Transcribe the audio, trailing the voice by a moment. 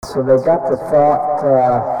So they got the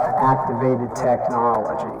thought-activated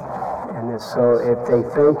technology. And so if they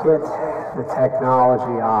think it, the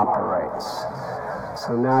technology operates.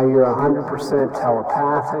 So now you're 100%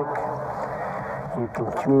 telepathic. You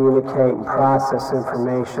can communicate and process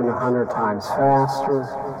information 100 times faster.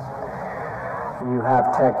 You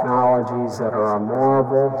have technologies that are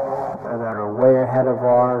immovable, that are way ahead of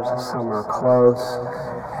ours, some are close,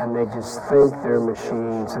 and they just think they're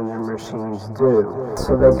machines, and their machines do.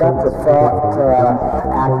 So they got the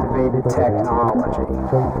thought-activated technology.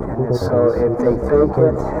 And so if they think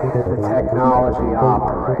it, the technology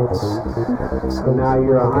operates. So now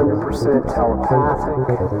you're 100%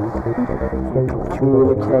 telepathic. You can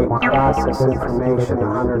communicate and process information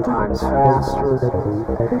 100 times faster.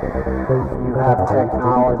 You have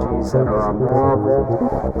technologies that are immovable,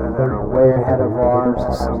 that are way ahead of ours,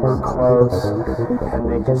 some are close, and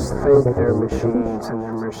they just think they're machines, and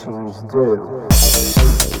their machines do.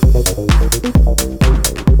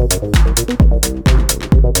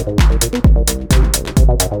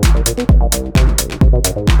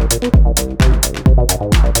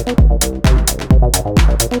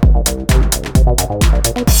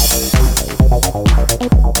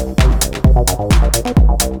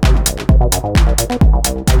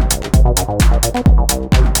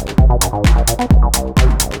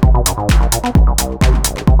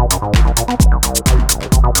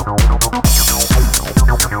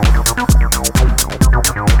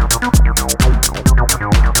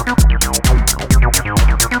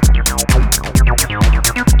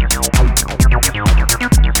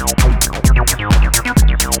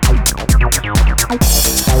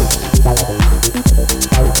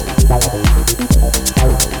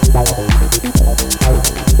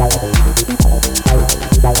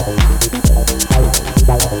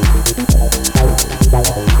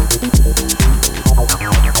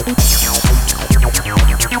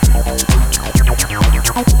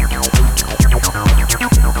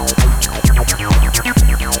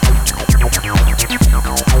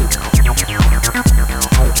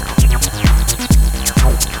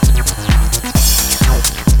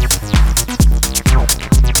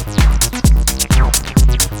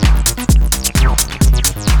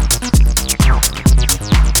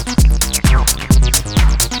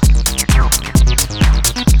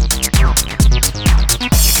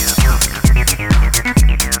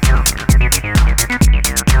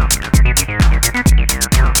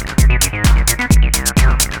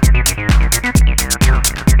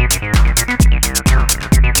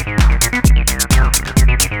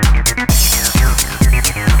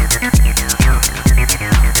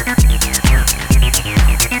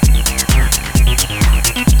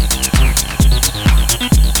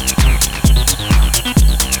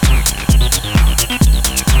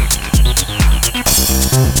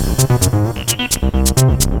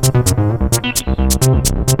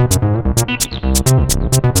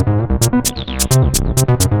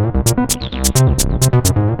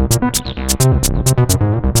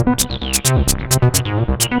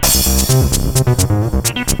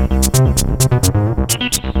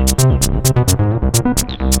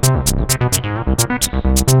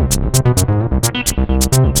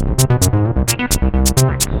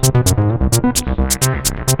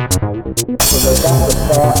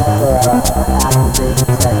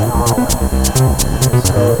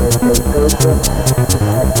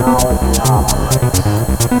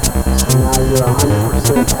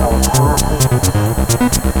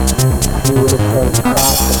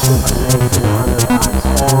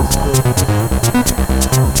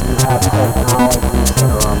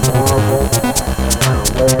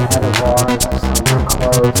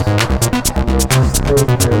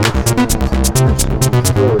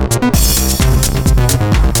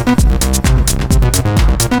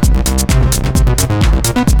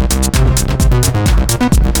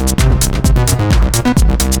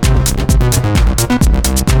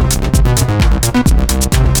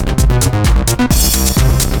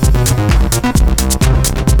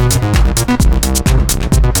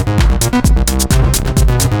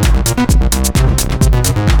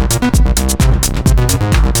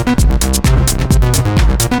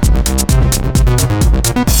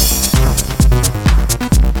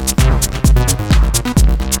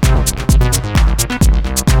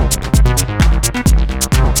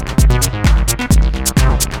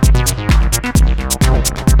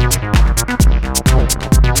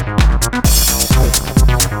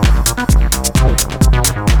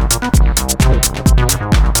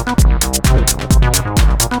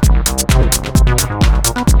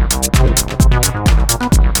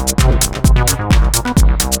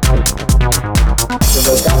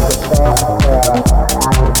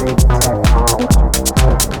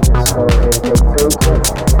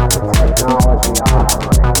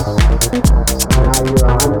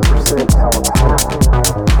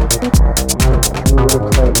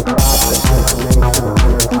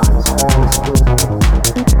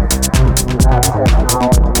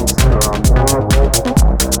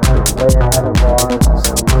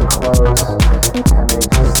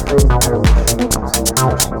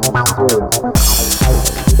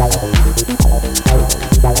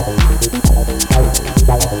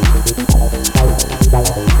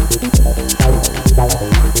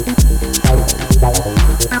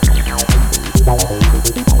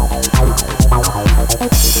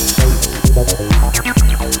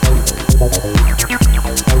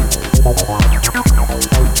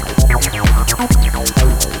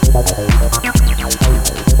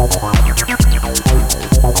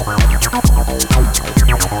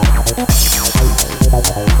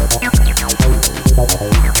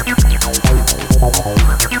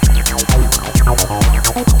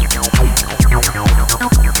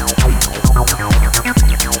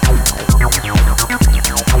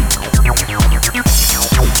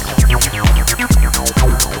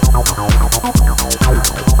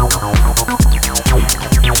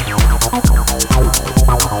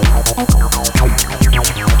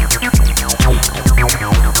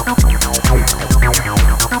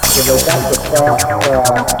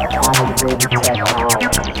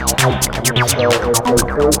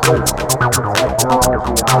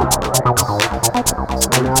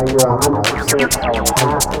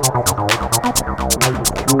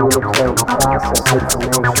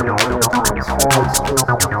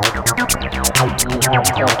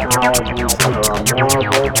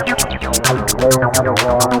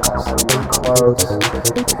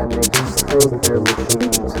 And they just think their machine